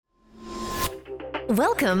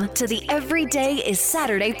Welcome to the Everyday is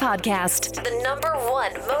Saturday podcast, the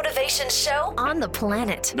 #1 motivation show on the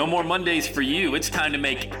planet. No more Mondays for you. It's time to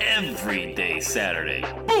make every day Saturday.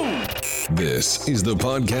 Boom! This is the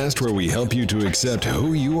podcast where we help you to accept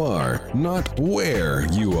who you are, not where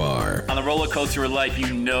you are. On the roller coaster of life,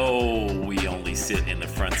 you know we only sit in the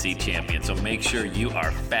front seat, champion. So make sure you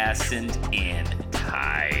are fastened and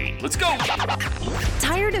tight. Let's go!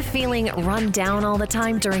 Tired of feeling run down all the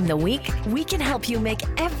time during the week? We can help you make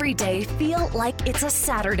every day feel like it's a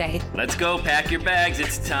Saturday. Let's go. Pack your bags.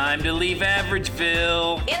 It's time to leave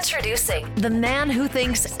Averageville. Introducing the man who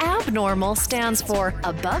thinks abnormal stands for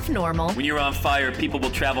above normal. When you're on fire, people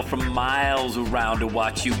will travel from miles around to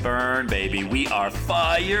watch you burn, baby. We are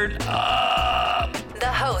fired up. The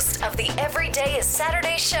host of the Everyday is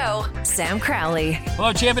Saturday show, Sam Crowley.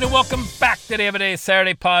 Hello, champion, and welcome back to the Everyday is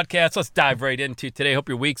Saturday podcast. Let's dive right into today. Hope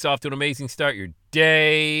your week's off to an amazing start. Your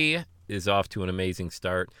day is off to an amazing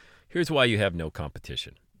start. Here's why you have no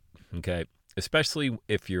competition, okay? Especially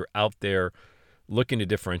if you're out there looking to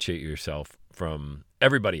differentiate yourself from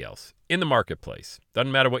everybody else in the marketplace.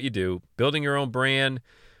 Doesn't matter what you do. Building your own brand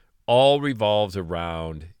all revolves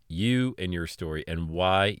around you and your story and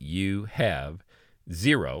why you have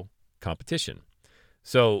zero competition.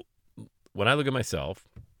 So when I look at myself,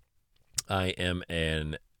 I am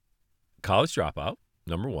an college dropout,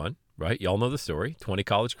 number one, right? Y'all know the story. 20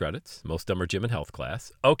 college credits. Most of them are gym and health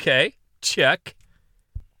class. Okay, check.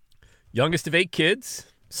 Youngest of 8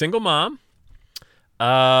 kids, single mom,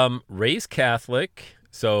 raised Catholic.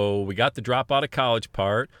 So we got the drop out of college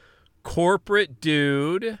part. Corporate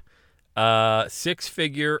dude,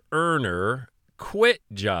 6-figure earner, quit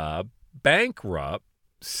job, bankrupt,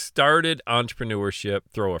 started entrepreneurship,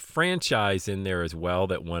 throw a franchise in there as well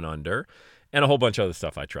that went under, and a whole bunch of other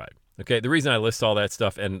stuff I tried. Okay, the reason I list all that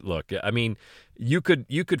stuff, and look, I mean, you could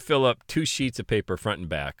fill up 2 sheets of paper front and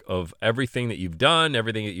back of everything that you've done,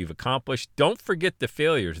 everything that you've accomplished. Don't forget the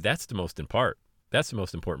failures. That's the most important part. That's the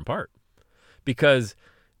most important part. Because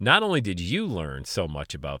not only did you learn so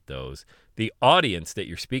much about those, the audience that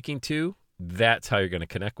you're speaking to, that's how you're going to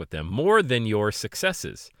connect with them more than your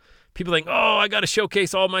successes. People think, oh, I got to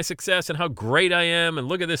showcase all my success and how great I am. And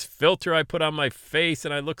look at this filter I put on my face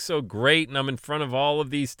and I look so great and I'm in front of all of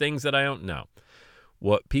these things that I don't know.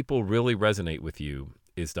 What people really resonate with you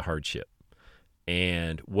is the hardship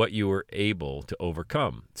and what you were able to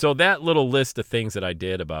overcome. So that little list of things that I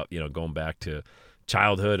did about, going back to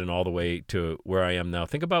childhood and all the way to where I am now,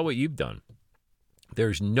 think about what you've done.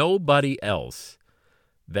 There's nobody else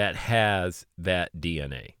that has that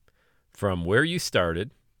DNA from where you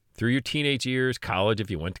started through your teenage years, college,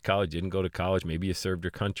 if you went to college, didn't go to college, maybe you served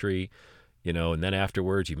your country, and then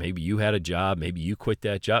afterwards, maybe you had a job, maybe you quit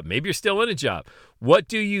that job, maybe you're still in a job. What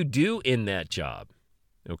do you do in that job?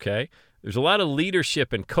 Okay? There's a lot of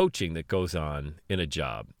leadership and coaching that goes on in a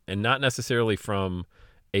job, and not necessarily from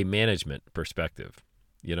a management perspective.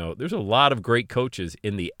 There's a lot of great coaches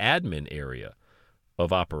in the admin area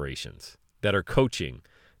of operations that are coaching,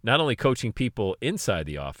 not only coaching people inside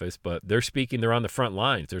the office, but they're on the front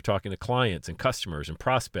lines. They're talking to clients and customers and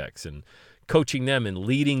prospects and coaching them and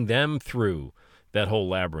leading them through that whole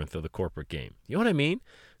labyrinth of the corporate game. You know what I mean?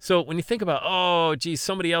 So when you think about, oh, geez,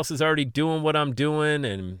 somebody else is already doing what I'm doing,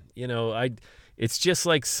 and, it's just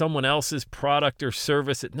like someone else's product or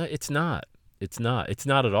service. No, it's not. It's not. It's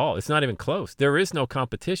not at all. It's not even close. There is no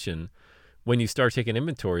competition when you start taking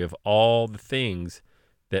inventory of all the things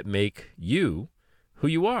that make you who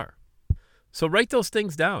you are. So write those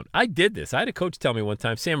things down. I did this. I had a coach tell me one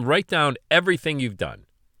time, Sam, write down everything you've done.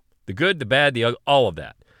 The good, the bad, the ugly, all of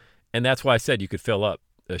that. And that's why I said you could fill up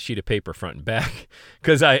a sheet of paper front and back,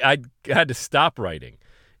 because I had to stop writing.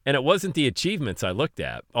 And it wasn't the achievements I looked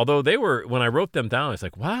at, although they were, when I wrote them down, I was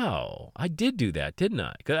like, wow, I did do that, didn't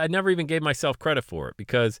I? Because I never even gave myself credit for it,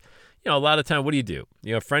 because, a lot of time, what do?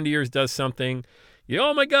 A friend of yours does something,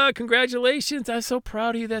 oh my God, congratulations, I'm so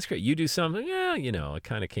proud of you, that's great. You do something, it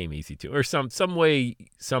kind of came easy to, or some way,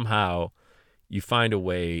 somehow, you find a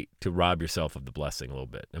way to rob yourself of the blessing a little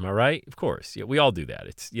bit. Am I right? Of course. Yeah, we all do that.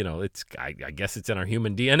 It's, I guess it's in our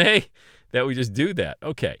human DNA that we just do that.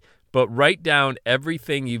 Okay. But write down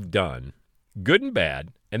everything you've done, good and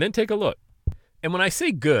bad, and then take a look. And when I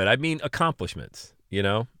say good, I mean accomplishments.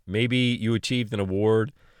 Maybe you achieved an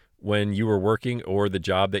award when you were working or the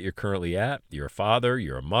job that you're currently at. You're a father,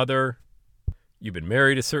 you're a mother, you've been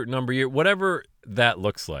married a certain number of years, whatever that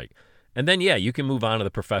looks like. And then, you can move on to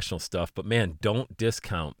the professional stuff, but man, don't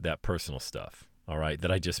discount that personal stuff, all right,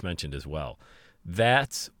 that I just mentioned as well.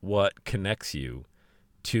 That's what connects you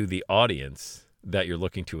to the audience that you're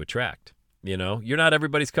looking to attract. You're not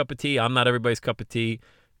everybody's cup of tea. I'm not everybody's cup of tea.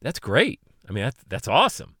 That's great. I mean, that's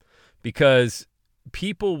awesome, because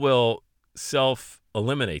people will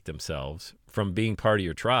self-eliminate themselves from being part of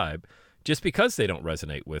your tribe just because they don't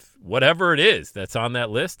resonate with whatever it is that's on that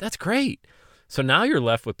list. That's great. So now you're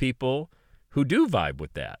left with people who do vibe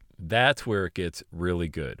with that. That's where it gets really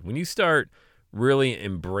good. When you start really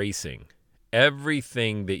embracing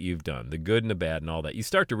everything that you've done, the good and the bad and all that, you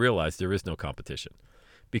start to realize there is no competition,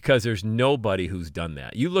 because there's nobody who's done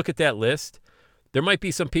that. You look at that list, there might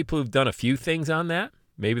be some people who've done a few things on that.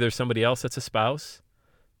 Maybe there's somebody else that's a spouse,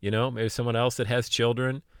 maybe someone else that has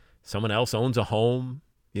children, someone else owns a home,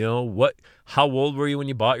 how old were you when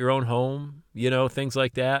you bought your own home, things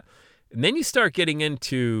like that. And then you start getting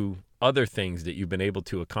into other things that you've been able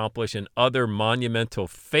to accomplish and other monumental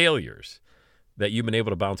failures that you've been able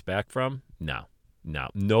to bounce back from. No,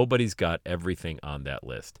 nobody's got everything on that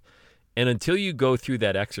list. And until you go through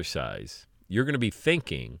that exercise, you're going to be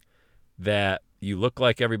thinking that you look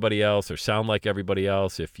like everybody else or sound like everybody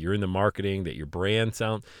else. If you're in the marketing, that your brand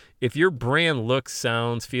if your brand looks,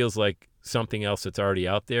 sounds, feels like something else that's already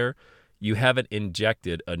out there, you haven't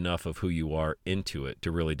injected enough of who you are into it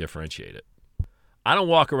to really differentiate it. I'm not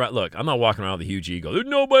walking around with a huge ego. There's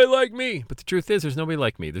nobody like me. But the truth is, there's nobody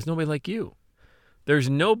like me. There's nobody like you. There's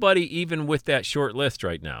nobody even with that short list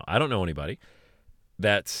right now. I don't know anybody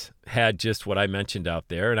that's had just what I mentioned out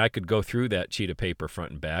there. And I could go through that sheet of paper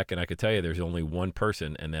front and back, and I could tell you there's only one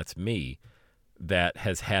person, and that's me, that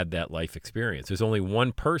has had that life experience. There's only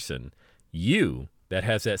one person, you, that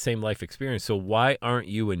has that same life experience. So why aren't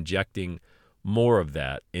you injecting more of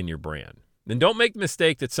that in your brand? And don't make the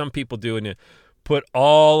mistake that some people do and put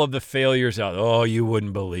all of the failures out. Oh, you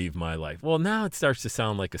wouldn't believe my life. Well, now it starts to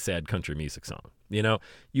sound like a sad country music song.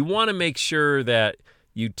 You want to make sure that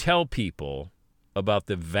you tell people about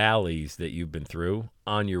the valleys that you've been through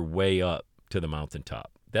on your way up to the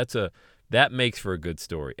mountaintop. That makes for a good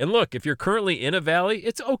story. And look, if you're currently in a valley,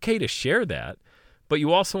 it's okay to share that, but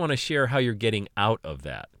you also want to share how you're getting out of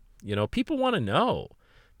that. People want to know,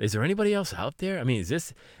 is there anybody else out there? I mean,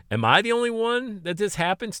 am I the only one that this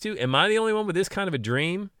happens to? Am I the only one with this kind of a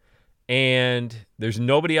dream? And there's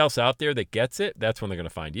nobody else out there that gets it? That's when they're going to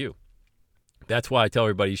find you. That's why I tell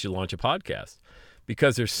everybody you should launch a podcast,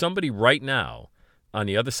 because there's somebody right now on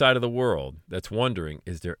the other side of the world that's wondering,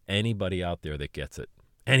 is there anybody out there that gets it?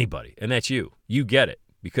 Anybody. And that's you. You get it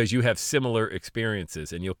because you have similar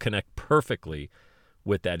experiences and you'll connect perfectly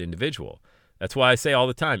with that individual. That's why I say all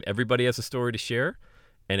the time, everybody has a story to share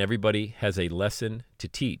and everybody has a lesson to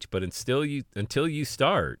teach. But until you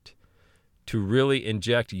start to really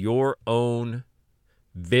inject your own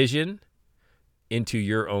vision into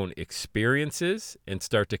your own experiences and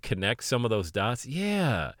start to connect some of those dots,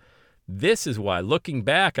 this is why, looking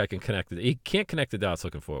back, I can connect it. You can't connect the dots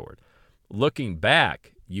looking forward. Looking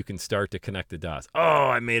back, you can start to connect the dots. Oh,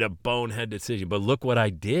 I made a bonehead decision, but look what I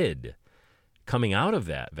did coming out of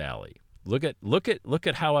that valley. Look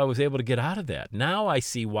at how I was able to get out of that. Now I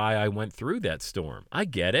see why I went through that storm. I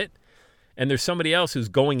get it. And there's somebody else who's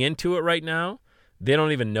going into it right now. They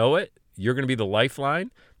don't even know it. You're going to be the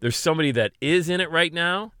lifeline. There's somebody that is in it right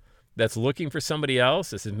now that's looking for somebody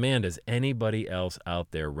else that says, man, does anybody else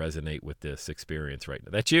out there resonate with this experience right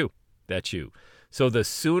now? That's you. That's you. So the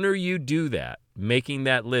sooner you do that, making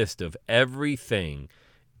that list of everything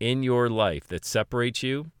in your life that separates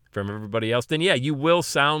you from everybody else, then you will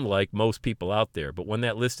sound like most people out there. But when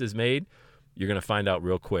that list is made, you're going to find out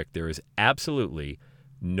real quick there is absolutely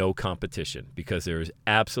no competition, because there is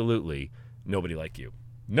absolutely nobody like you.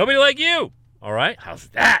 Nobody like you. All right? How's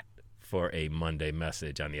that for a Monday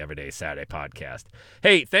message on the Everyday Saturday podcast?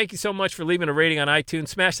 Hey, thank you so much for leaving a rating on iTunes.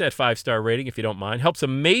 Smash that 5-star rating if you don't mind. Helps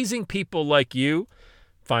amazing people like you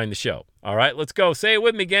find the show. All right, let's go. Say it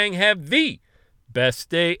with me, gang. Have the best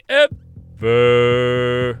day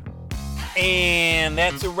ever. And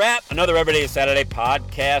that's a wrap. Another Everyday Saturday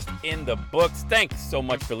podcast in the books. Thanks so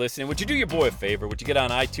much for listening. Would you do your boy a favor? Would you get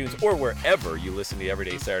on iTunes or wherever you listen to the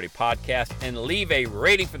Everyday Saturday podcast and leave a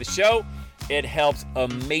rating for the show? It helps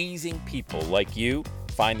amazing people like you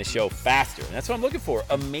find the show faster. And that's what I'm looking for,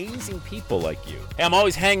 amazing people like you. Hey, I'm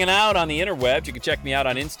always hanging out on the interwebs. You can check me out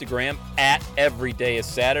on Instagram at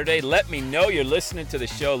EverydayIsSaturday. Let me know you're listening to the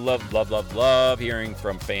show. Love hearing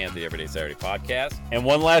from fans of the Everyday Saturday podcast. And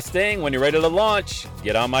one last thing, when you're ready to launch,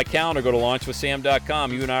 get on my calendar, go to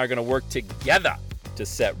launchwithsam.com. You and I are going to work together to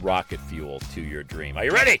set rocket fuel to your dream. Are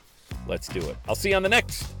you ready? Let's do it. I'll see you on the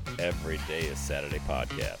next Everyday is Saturday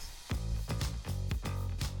podcast.